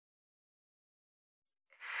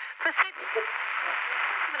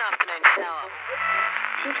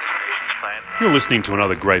You're listening to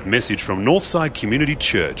another great message from Northside Community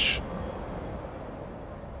Church.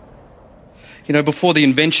 You know, before the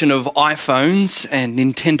invention of iPhones and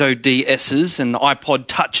Nintendo DS's and iPod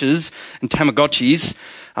Touches and Tamagotchis,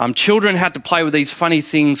 children had to play with these funny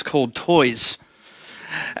things called toys.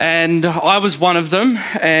 And I was one of them,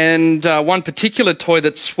 and one particular toy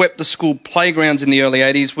that swept the school playgrounds in the early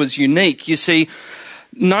 80s was unique. You see,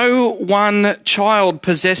 no one child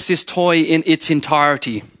possessed this toy in its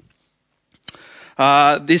entirety.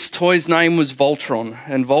 This toy's name was Voltron,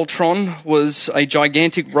 and Voltron was a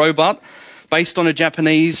gigantic robot based on a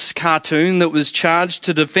Japanese cartoon that was charged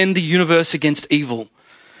to defend the universe against evil.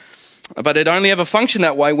 But it only ever functioned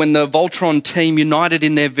that way when the Voltron team united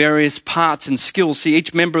in their various parts and skills. See,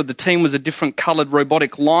 each member of the team was a different coloured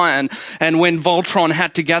robotic lion, and when Voltron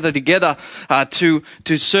had to gather together to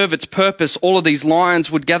serve its purpose, all of these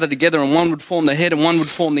lions would gather together, and one would form the head, and one would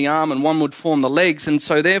form the arm, and one would form the legs. And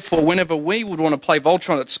so therefore, whenever we would want to play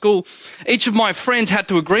Voltron at school, each of my friends had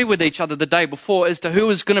to agree with each other the day before as to who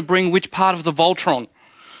was going to bring which part of the Voltron.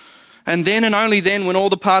 And then and only then, when all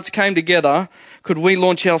the parts came together, could we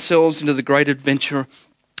launch ourselves into the great adventure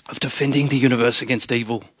of defending the universe against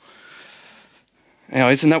evil. Now,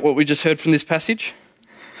 isn't that what we just heard from this passage?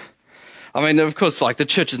 I mean, of course, the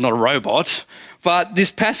church is not a robot, but this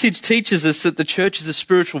passage teaches us that the church is a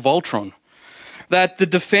spiritual Voltron. That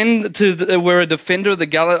we're a defender of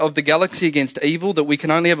the galaxy against evil, that we can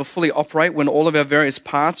only ever fully operate when all of our various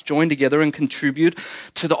parts join together and contribute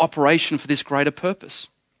to the operation for this greater purpose.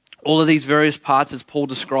 All of these various parts, as Paul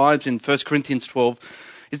describes in 1 Corinthians 12,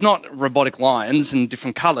 is not robotic lions in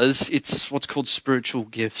different colours, it's what's called spiritual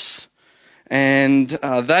gifts. And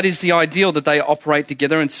that is the ideal, that they operate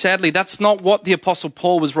together. And sadly, that's not what the Apostle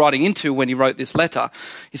Paul was writing into when he wrote this letter.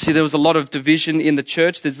 You see, there was a lot of division in the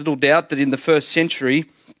church. There's little doubt that in the first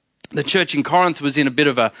century, the church in Corinth was in a bit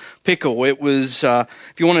of a pickle. It was,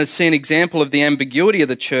 if you want to see an example of the ambiguity of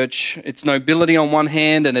the church, its nobility on one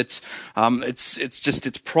hand and its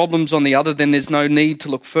problems on the other, then there's no need to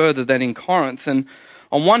look further than in Corinth. And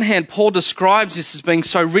on one hand, Paul describes this as being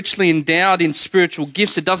so richly endowed in spiritual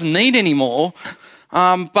gifts it doesn't need any more.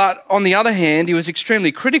 But on the other hand, he was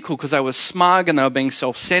extremely critical because they were smug and they were being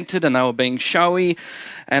self-centered and they were being showy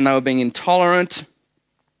and they were being intolerant.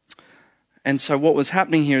 And so what was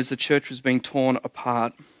happening here is the church was being torn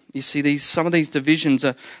apart. You see, some of these divisions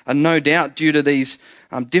are no doubt due to these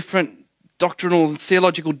different doctrinal and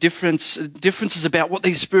theological differences about what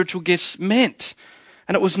these spiritual gifts meant.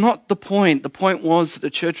 And it was not the point. The point was that the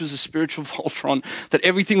church was a spiritual Voltron, that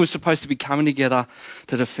everything was supposed to be coming together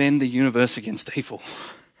to defend the universe against evil.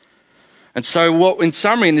 And so in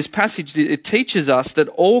summary, in this passage, it teaches us that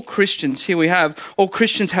all Christians have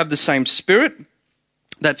the same spirit,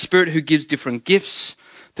 that spirit who gives different gifts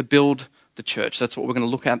to build the church. That's what we're going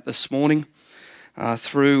to look at this morning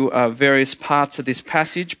through various parts of this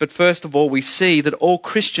passage. But first of all, we see that all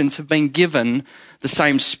Christians have been given the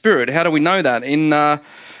same spirit. How do we know that? In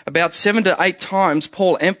about 7 to 8 times,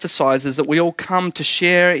 Paul emphasizes that we all come to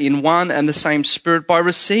share in one and the same spirit by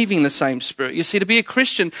receiving the same spirit. You see, to be a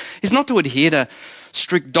Christian is not to adhere to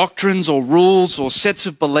strict doctrines or rules or sets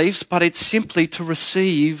of beliefs, but it's simply to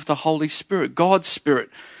receive the Holy Spirit, God's Spirit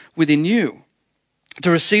within you, to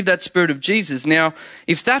receive that Spirit of Jesus. Now,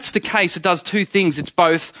 if that's the case, it does two things. It's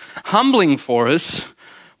both humbling for us,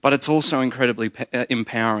 but it's also incredibly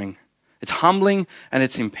empowering. It's humbling and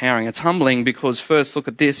it's empowering. It's humbling because first, look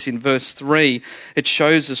at this in verse 3. It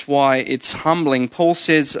shows us why it's humbling. Paul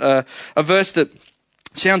says a verse that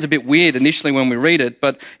sounds a bit weird initially when we read it,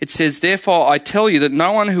 but it says, "Therefore I tell you that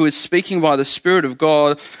no one who is speaking by the Spirit of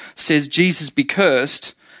God says Jesus be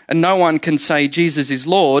cursed, and no one can say Jesus is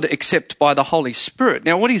Lord except by the Holy Spirit."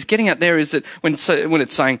 Now what he's getting at there is that when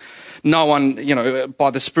it's saying no one,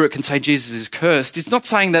 by the Spirit can say Jesus is cursed, it's not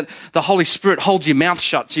saying that the Holy Spirit holds your mouth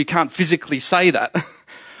shut so you can't physically say that.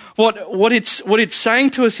 What it's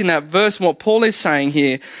saying to us in that verse, and what Paul is saying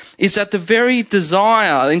here, is that the very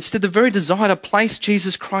desire to place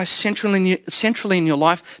Jesus Christ centrally in your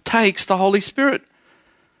life takes the Holy Spirit.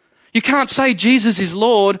 You can't say Jesus is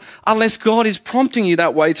Lord unless God is prompting you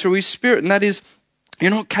that way through His Spirit, and that is,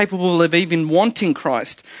 you're not capable of even wanting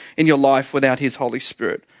Christ in your life without His Holy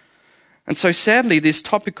Spirit. And so sadly, this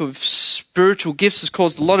topic of spiritual gifts has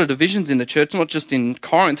caused a lot of divisions in the church, not just in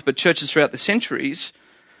Corinth, but churches throughout the centuries.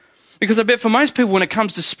 Because I bet for most people, when it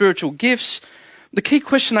comes to spiritual gifts, the key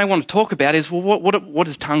question they want to talk about is, well, what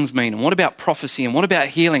does tongues mean? And what about prophecy? And what about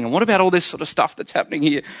healing? And what about all this sort of stuff that's happening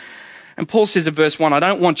here? And Paul says in verse 1, I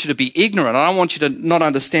don't want you to be ignorant. I don't want you to not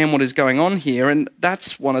understand what is going on here. And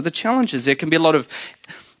that's one of the challenges. There can be a lot of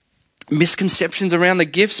misconceptions around the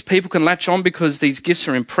gifts. People can latch on because these gifts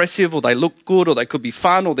are impressive or they look good or they could be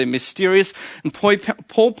fun or they're mysterious. And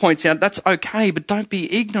Paul points out that's okay, but don't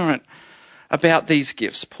be ignorant about these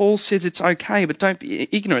gifts. Paul says it's okay, but don't be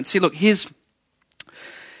ignorant. See, look, here's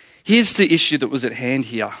the issue that was at hand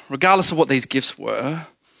here. Regardless of what these gifts were,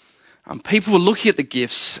 people were looking at the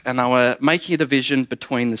gifts and they were making a division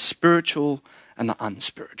between the spiritual and the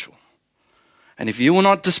unspiritual. And if you were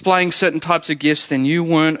not displaying certain types of gifts, then you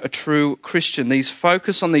weren't a true Christian. These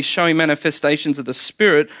focus on these showy manifestations of the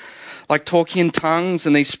Spirit, like talking in tongues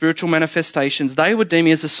and these spiritual manifestations, they were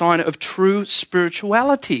deeming as a sign of true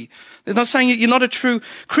spirituality. They're not saying you're not a true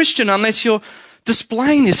Christian unless you're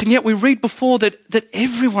displaying this. And yet we read before that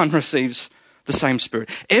everyone receives the same Spirit.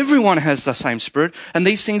 Everyone has the same Spirit. And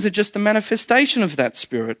these things are just the manifestation of that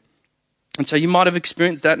Spirit. And so you might have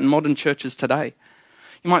experienced that in modern churches today.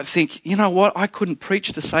 You might think, you know what, I couldn't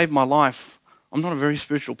preach to save my life. I'm not a very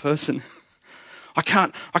spiritual person. I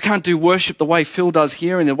can't do worship the way Phil does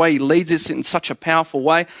here and the way he leads us in such a powerful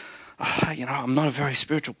way. I'm not a very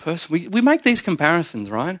spiritual person. We make these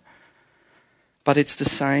comparisons, right? But it's the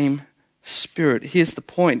same Spirit. Here's the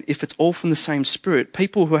point. If it's all from the same Spirit,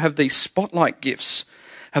 people who have these spotlight gifts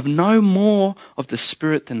have no more of the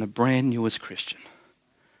Spirit than the brand newest Christian.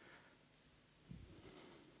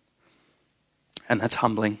 And that's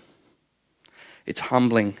humbling. It's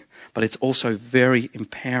humbling, but it's also very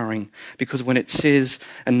empowering, because when it says,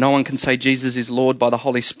 and no one can say Jesus is Lord by the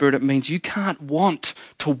Holy Spirit, it means you can't want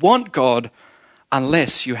to want God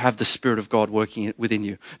unless you have the Spirit of God working within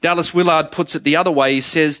you. Dallas Willard puts it the other way. He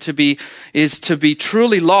says to be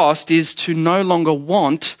truly lost is to no longer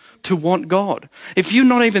want to want God. If you're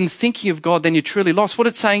not even thinking of God, then you're truly lost. What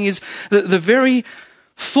it's saying is the very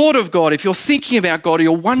thought of God, if you're thinking about God or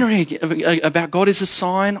you're wondering about God, is a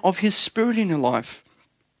sign of His Spirit in your life.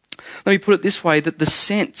 Let me put it this way, that the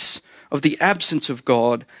sense of the absence of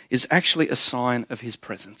God is actually a sign of His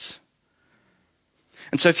presence.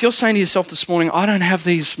 And so if you're saying to yourself this morning, I don't have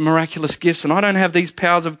these miraculous gifts and I don't have these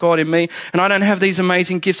powers of God in me and I don't have these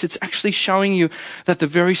amazing gifts, it's actually showing you that the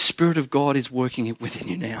very Spirit of God is working within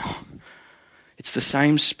you now. It's the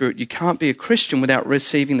same Spirit. You can't be a Christian without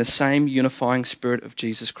receiving the same unifying Spirit of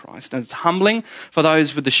Jesus Christ. And it's humbling for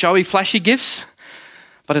those with the showy, flashy gifts,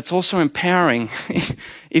 but it's also empowering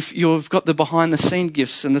if you've got the behind-the-scene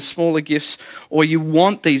gifts and the smaller gifts, or you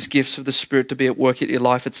want these gifts of the Spirit to be at work in your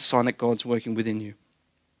life. It's a sign that God's working within you.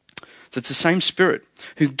 So it's the same Spirit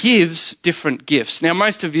who gives different gifts. Now,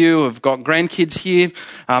 most of you have got grandkids here.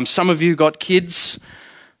 Some of you got kids.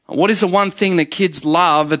 What is the one thing that kids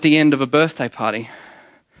love at the end of a birthday party?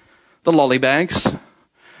 The lolly bags.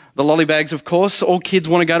 The lolly bags, of course. All kids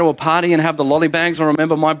want to go to a party and have the lolly bags. I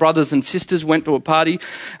remember my brothers and sisters went to a party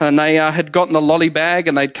and they had gotten the lolly bag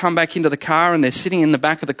and they'd come back into the car and they're sitting in the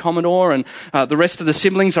back of the Commodore and the rest of the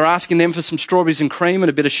siblings are asking them for some strawberries and cream and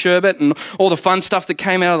a bit of sherbet and all the fun stuff that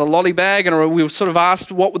came out of the lolly bag. And we were sort of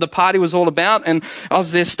asked what the party was all about, and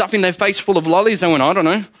as they're stuffing their face full of lollies, they went, I don't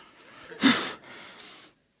know.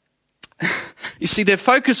 You see, their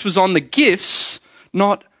focus was on the gifts,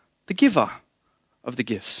 not the giver of the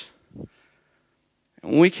gifts.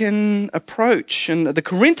 And we can approach, and the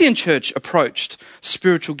Corinthian church approached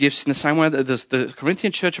spiritual gifts in the same way that the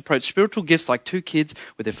Corinthian church approached spiritual gifts like two kids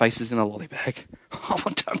with their faces in a lolly bag. I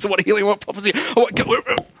want tongues, I want healing, I want prophecy.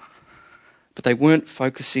 But they weren't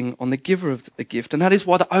focusing on the giver of the gift. And that is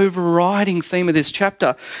why the overriding theme of this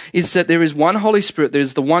chapter is that there is one Holy Spirit. There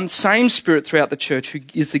is the one same Spirit throughout the church who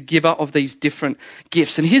is the giver of these different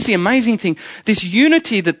gifts. And here's the amazing thing. This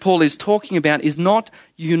unity that Paul is talking about is not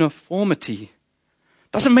uniformity.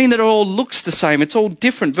 Doesn't mean that it all looks the same. It's all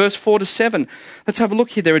different. Verse 4-7. Let's have a look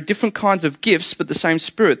here. There are different kinds of gifts, but the same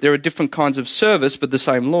Spirit. There are different kinds of service, but the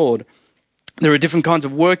same Lord. There are different kinds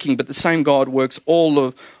of working, but the same God works all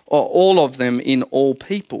of them in all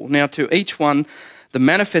people. Now, to each one, the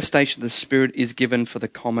manifestation of the Spirit is given for the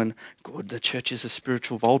common good. The church is a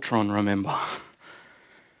spiritual Voltron, remember.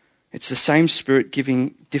 It's the same Spirit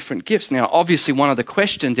giving different gifts. Now, obviously, one of the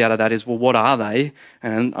questions out of that is, well, what are they?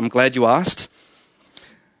 And I'm glad you asked.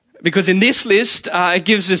 Because in this list, it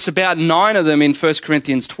gives us about 9 of them in 1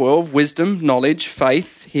 Corinthians 12. Wisdom, knowledge,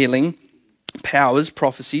 faith, healing, powers,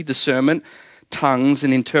 prophecy, discernment, tongues,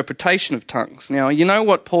 and interpretation of tongues. Now, you know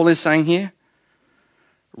what Paul is saying here?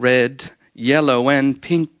 Red, yellow, and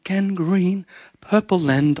pink, and green, purple,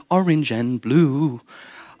 and orange, and blue.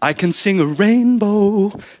 I can sing a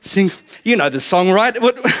rainbow, you know the song, right?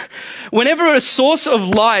 Whenever a source of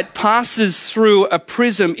light passes through a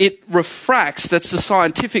prism, it refracts, that's the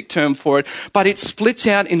scientific term for it, but it splits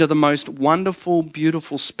out into the most wonderful,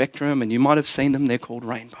 beautiful spectrum, and you might have seen them, they're called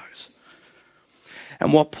rainbows.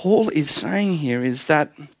 And what Paul is saying here is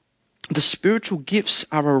that the spiritual gifts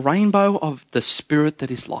are a rainbow of the Spirit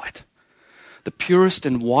that is light. The purest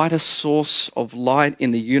and widest source of light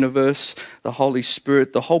in the universe, the Holy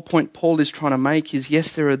Spirit. The whole point Paul is trying to make is,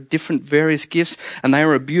 yes, there are different various gifts and they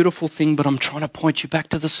are a beautiful thing, but I'm trying to point you back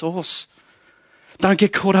to the source. Don't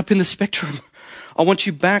get caught up in the spectrum. I want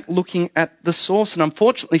you back looking at the source. And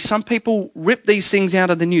unfortunately, some people rip these things out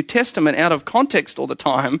of the New Testament out of context all the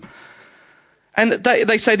time. And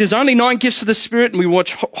they say there's only 9 gifts of the Spirit, and we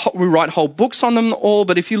write whole books on them all.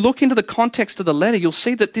 But if you look into the context of the letter, you'll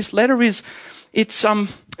see that this letter it's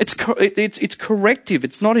corrective.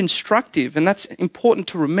 It's not instructive, and that's important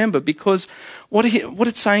to remember, because what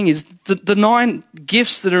it's saying is the 9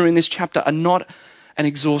 gifts that are in this chapter are not an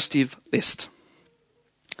exhaustive list.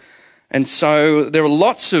 And so there are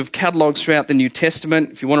lots of catalogues throughout the New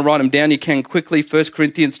Testament. If you want to write them down, you can quickly. 1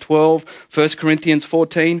 Corinthians 12, 1 Corinthians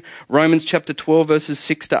 14, Romans chapter 12, verses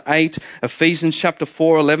 6 to 8, Ephesians chapter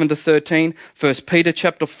 4, 11 to 13, 1 Peter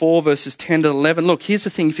chapter 4, verses 10 to 11. Look, here's the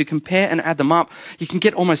thing. If you compare and add them up, you can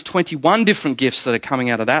get almost 21 different gifts that are coming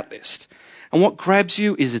out of that list. And what grabs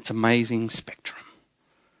you is its amazing spectrum.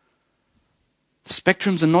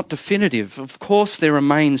 Spectrums are not definitive. Of course, there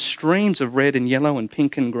remain streams of red and yellow and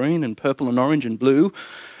pink and green and purple and orange and blue,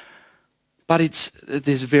 but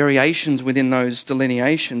there's variations within those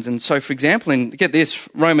delineations. And so, for example, get this,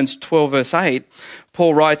 Romans 12 verse 8,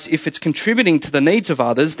 Paul writes, if it's contributing to the needs of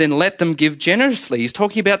others, then let them give generously. He's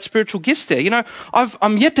talking about spiritual gifts there. You know,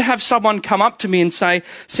 I'm yet to have someone come up to me and say,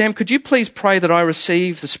 Sam, could you please pray that I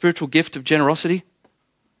receive the spiritual gift of generosity?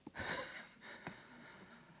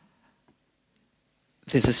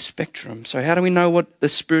 There's a spectrum. So how do we know what the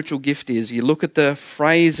spiritual gift is? You look at the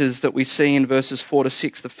phrases that we see in verses 4 to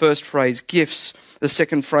 6. The first phrase, gifts. The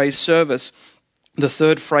second phrase, service. The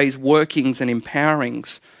third phrase, workings and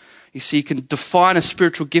empowerings. You see, you can define a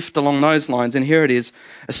spiritual gift along those lines. And here it is.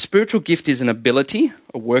 A spiritual gift is an ability,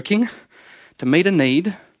 a working, to meet a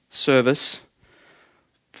need, service,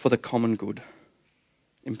 for the common good.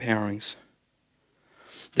 Empowerings.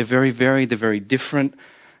 They're very varied. They're very different.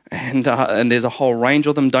 And there's a whole range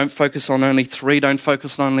of them. Don't focus on only 3. Don't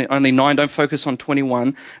focus on only 9. Don't focus on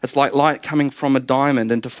 21. It's like light coming from a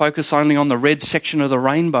diamond. And to focus only on the red section of the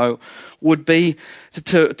rainbow would be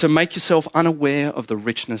to make yourself unaware of the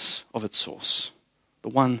richness of its source. The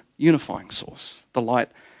one unifying source. The light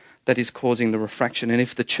that is causing the refraction. And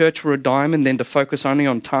if the church were a diamond, then to focus only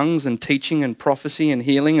on tongues and teaching and prophecy and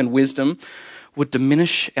healing and wisdom would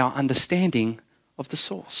diminish our understanding of the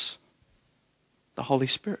source. The Holy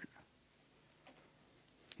Spirit.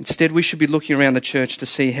 Instead, we should be looking around the church to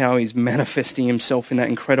see how he's manifesting himself in that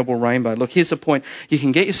incredible rainbow. Look, here's the point. You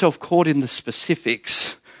can get yourself caught in the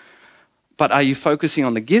specifics, but are you focusing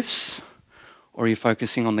on the gifts or are you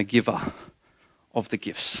focusing on the giver of the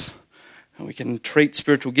gifts? And we can treat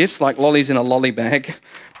spiritual gifts like lollies in a lolly bag,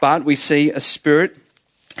 but we see a Spirit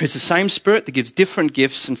who's the same Spirit that gives different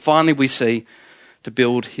gifts, and finally we see to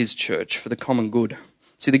build his church for the common good.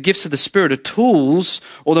 See, the gifts of the Spirit are tools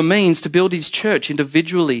or the means to build his church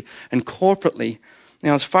individually and corporately.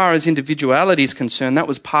 Now, as far as individuality is concerned, that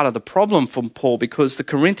was part of the problem for Paul, because the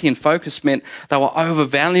Corinthian focus meant they were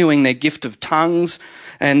overvaluing their gift of tongues,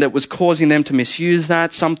 and it was causing them to misuse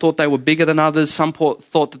that. Some thought they were bigger than others. Some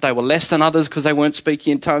thought that they were less than others because they weren't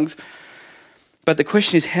speaking in tongues. But the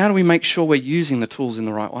question is, how do we make sure we're using the tools in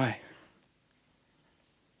the right way?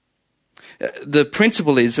 The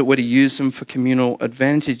principle is that we're to use them for communal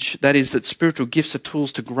advantage. That is, that spiritual gifts are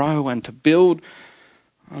tools to grow and to build.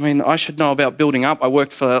 I mean, I should know about building up. I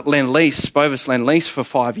worked for Lend-Lease, Bovis Lend-Lease for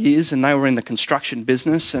 5 years, and they were in the construction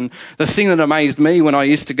business. And the thing that amazed me when I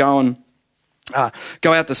used to go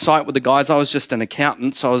out to site with the guys, I was just an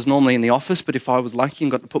accountant, so I was normally in the office, but if I was lucky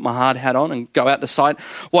and got to put my hard hat on and go out to site,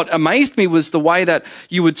 what amazed me was the way that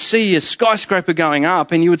you would see a skyscraper going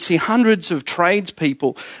up and you would see hundreds of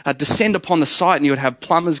tradespeople descend upon the site, and you would have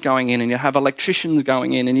plumbers going in, and you'd have electricians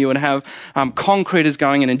going in, and you would have concreters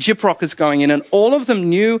going in and gyprockers going in, and all of them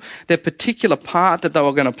knew their particular part that they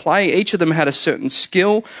were going to play. Each of them had a certain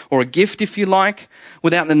skill or a gift, if you like,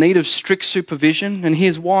 without the need of strict supervision. And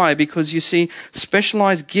here's why: because you see,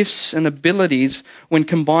 specialized gifts and abilities, when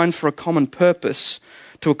combined for a common purpose,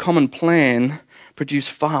 to a common plan, produce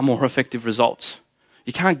far more effective results.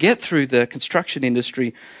 You can't get through the construction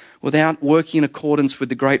industry without working in accordance with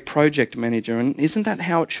the great project manager. And isn't that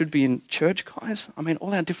how it should be in church, guys? I mean,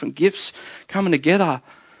 all our different gifts coming together,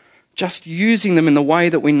 just using them in the way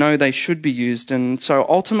that we know they should be used. And so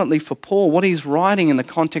ultimately for Paul, what he's writing in the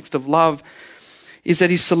context of love is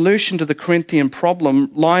that his solution to the Corinthian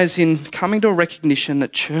problem lies in coming to a recognition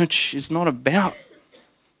that church is not about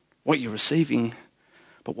what you're receiving.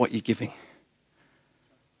 but what you're giving.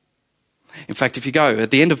 In fact, if you go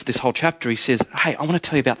at the end of this whole chapter, he says, hey, I want to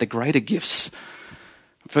tell you about the greater gifts.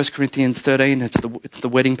 1 Corinthians 13, it's the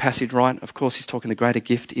wedding passage, right? Of course, he's talking the greater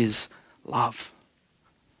gift is love.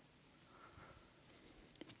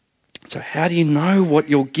 So how do you know what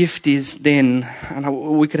your gift is then?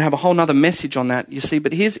 And we could have a whole nother message on that, you see,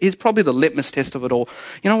 but here's probably the litmus test of it all.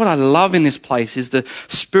 You know what I love in this place is the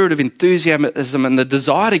spirit of enthusiasm and the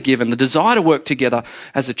desire to give and the desire to work together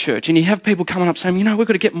as a church. And you have people coming up saying, we've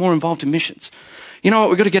got to get more involved in missions. You know what,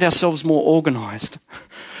 we've got to get ourselves more organised.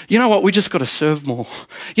 You know what, we just got to serve more.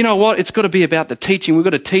 You know what, it's got to be about the teaching. We've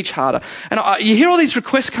got to teach harder. And you hear all these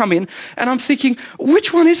requests come in, and I'm thinking,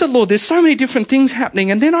 which one is it, Lord? There's so many different things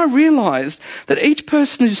happening. And then I realised that each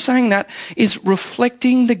person who's saying that is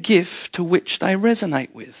reflecting the gift to which they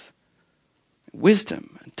resonate with.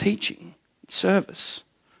 Wisdom and teaching and service.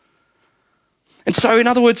 And so, in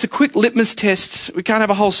other words, a quick litmus test, we can't have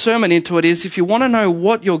a whole sermon into it, is if you want to know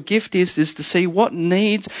what your gift is to see what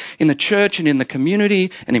needs in the church and in the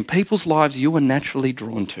community and in people's lives you are naturally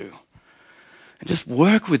drawn to. And just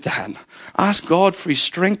work with that. Ask God for his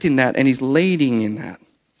strength in that and his leading in that.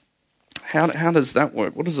 How does that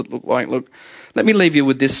work? What does it look like? Look, let me leave you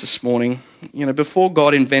with this morning. Before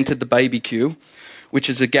God invented the BBQ, which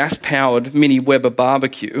is a gas-powered mini Weber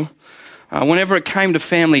barbecue, whenever it came to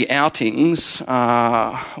family outings,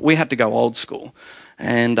 we had to go old school.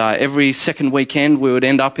 And every second weekend, we would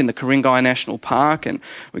end up in the Ku-ring-gai National Park, and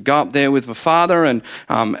we'd go up there with my father. And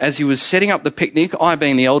as he was setting up the picnic, I,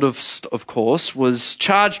 being the eldest, of course, was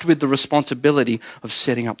charged with the responsibility of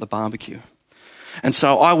setting up the barbecue. And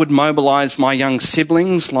so I would mobilise my young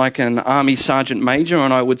siblings like an army sergeant major,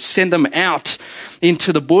 and I would send them out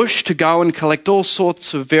into the bush to go and collect all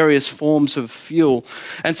sorts of various forms of fuel.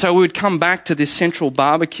 And so we would come back to this central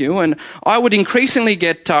barbecue, and I would increasingly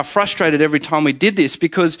get frustrated every time we did this,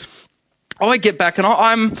 because I get back and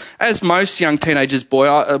I'm, as most young teenagers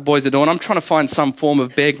boys are doing, I'm trying to find some form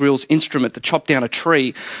of Bear Grylls instrument to chop down a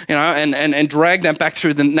tree, and drag that back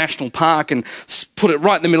through the national park and put it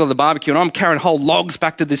right in the middle of the barbecue. And I'm carrying whole logs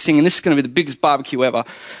back to this thing, and this is going to be the biggest barbecue ever.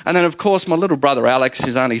 And then, of course, my little brother Alex,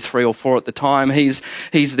 who's only 3 or 4 at the time, he's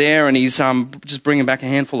there, and he's just bringing back a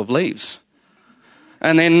handful of leaves.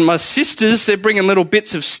 And then my sisters, they're bringing little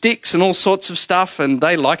bits of sticks and all sorts of stuff, and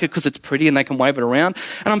they like it because it's pretty and they can wave it around.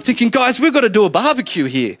 And I'm thinking, guys, we've got to do a barbecue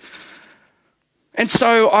here. And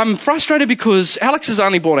so I'm frustrated because Alex has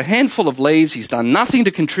only bought a handful of leaves. He's done nothing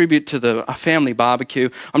to contribute to the family barbecue.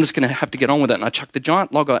 I'm just going to have to get on with it. And I chuck the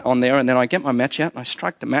giant log on there, and then I get my match out and I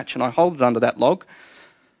strike the match and I hold it under that log.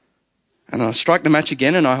 And then I strike the match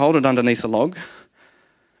again and I hold it underneath the log.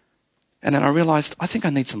 And then I realised, I think I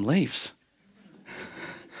need some leaves.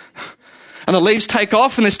 And the leaves take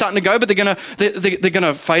off and they're starting to go, but they're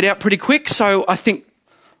gonna fade out pretty quick. So I think,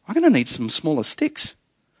 I'm going to need some smaller sticks.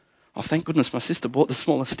 Oh, thank goodness my sister bought the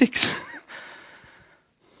smaller sticks.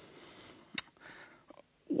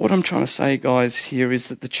 What I'm trying to say, guys, here is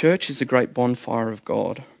that the church is a great bonfire of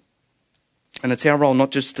God. And it's our role not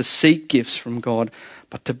just to seek gifts from God,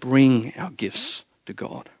 but to bring our gifts to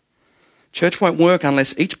God. Church won't work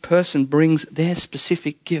unless each person brings their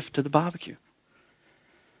specific gift to the barbecue.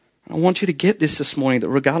 I want you to get this morning, that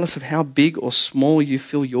regardless of how big or small you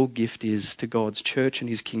feel your gift is to God's church and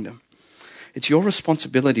his kingdom, it's your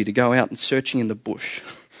responsibility to go out and searching in the bush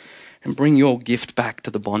and bring your gift back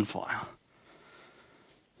to the bonfire.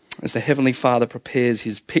 As the Heavenly Father prepares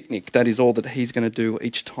his picnic, that is all that he's going to do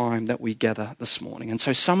each time that we gather this morning. And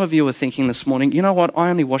so some of you are thinking this morning, you know what,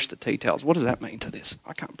 I only wash the tea towels. What does that mean to this?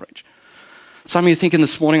 I can't preach. Some of you are thinking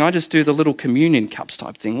this morning, I just do the little communion cups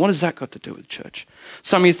type thing. What has that got to do with church?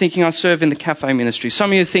 Some of you are thinking, I serve in the cafe ministry.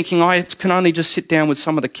 Some of you are thinking, I can only just sit down with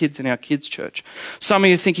some of the kids in our kids' church. Some of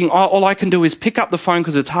you are thinking, all I can do is pick up the phone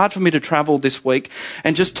because it's hard for me to travel this week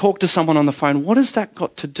and just talk to someone on the phone. What has that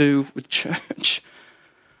got to do with church?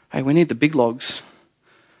 Hey, we need the big logs.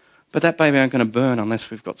 But that baby ain't going to burn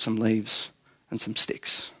unless we've got some leaves and some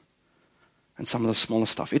sticks and some of the smaller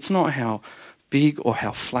stuff. It's not how big or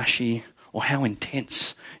how flashy or how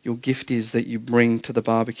intense your gift is that you bring to the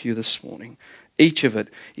barbecue this morning. Each of it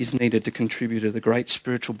is needed to contribute to the great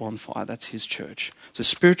spiritual bonfire. That's his church. So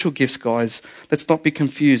spiritual gifts, guys, let's not be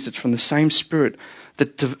confused. It's from the same Spirit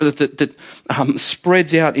that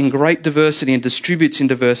spreads out in great diversity and distributes in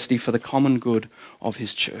diversity for the common good of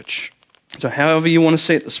his church. So however you want to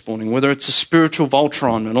see it this morning, whether it's a spiritual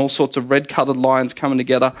Voltron and all sorts of red-coloured lines coming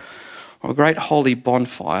together, or a great holy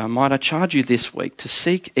bonfire, might I charge you this week to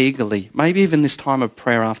seek eagerly, maybe even this time of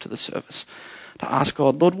prayer after the service, to ask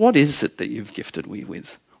God, Lord, what is it that you've gifted me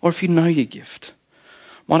with? Or if you know your gift,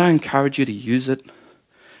 might I encourage you to use it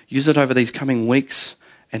over these coming weeks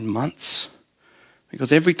and months.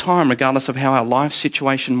 Because every time, regardless of how our life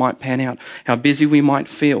situation might pan out, how busy we might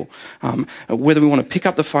feel, whether we want to pick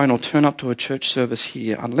up the phone or turn up to a church service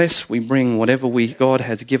here, unless we bring whatever God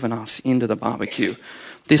has given us into the barbecue,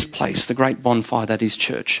 this place, the great bonfire that is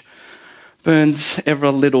church, burns ever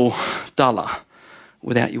a little duller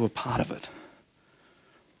without you a part of it.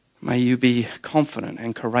 May you be confident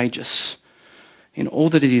and courageous in all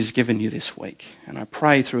that it is given you this week. And I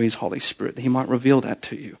pray through his Holy Spirit that he might reveal that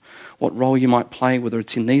to you, what role you might play, whether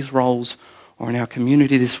it's in these roles or in our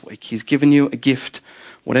community this week. He's given you a gift.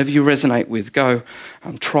 Whatever you resonate with, go,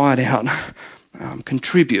 try it out,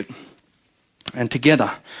 contribute. And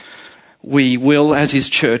together we will, as his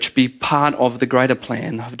church, be part of the greater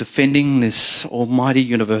plan of defending this almighty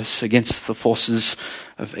universe against the forces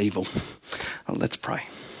of evil. Let's pray.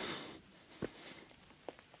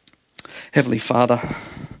 Heavenly Father,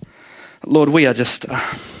 Lord, we are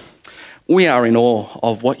in awe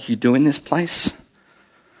of what you do in this place.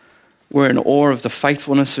 We're in awe of the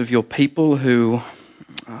faithfulness of your people who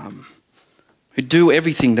do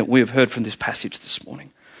everything that we have heard from this passage this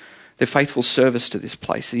morning. Their faithful service to this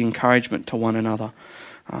place, the encouragement to one another,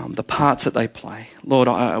 the parts that they play. Lord,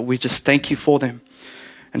 we just thank you for them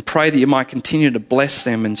and pray that you might continue to bless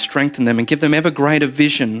them and strengthen them and give them ever greater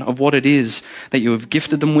vision of what it is that you have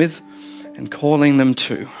gifted them with and calling them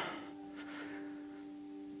to.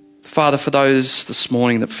 Father, for those this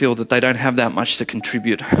morning that feel that they don't have that much to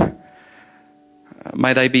contribute,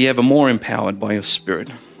 may they be ever more empowered by your Spirit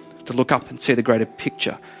to look up and see the greater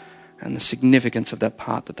picture and the significance of that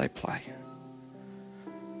part that they play.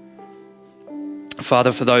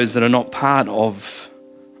 Father, for those that are not part of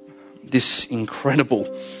this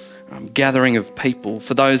incredible gathering of people,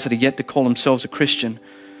 for those that are yet to call themselves a Christian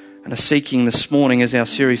and are seeking this morning, as our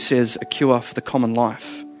series says, a cure for the common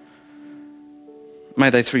life,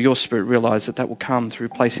 may they, through your Spirit, realise that will come through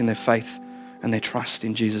placing their faith and their trust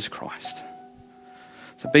in Jesus Christ.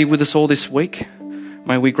 So be with us all this week.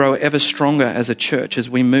 May we grow ever stronger as a church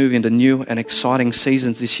as we move into new and exciting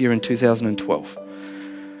seasons this year in 2012.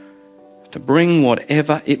 To bring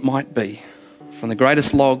whatever it might be, from the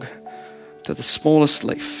greatest log to the smallest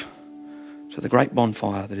leaf, to the great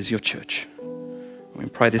bonfire that is your church. We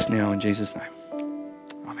pray this now in Jesus' name.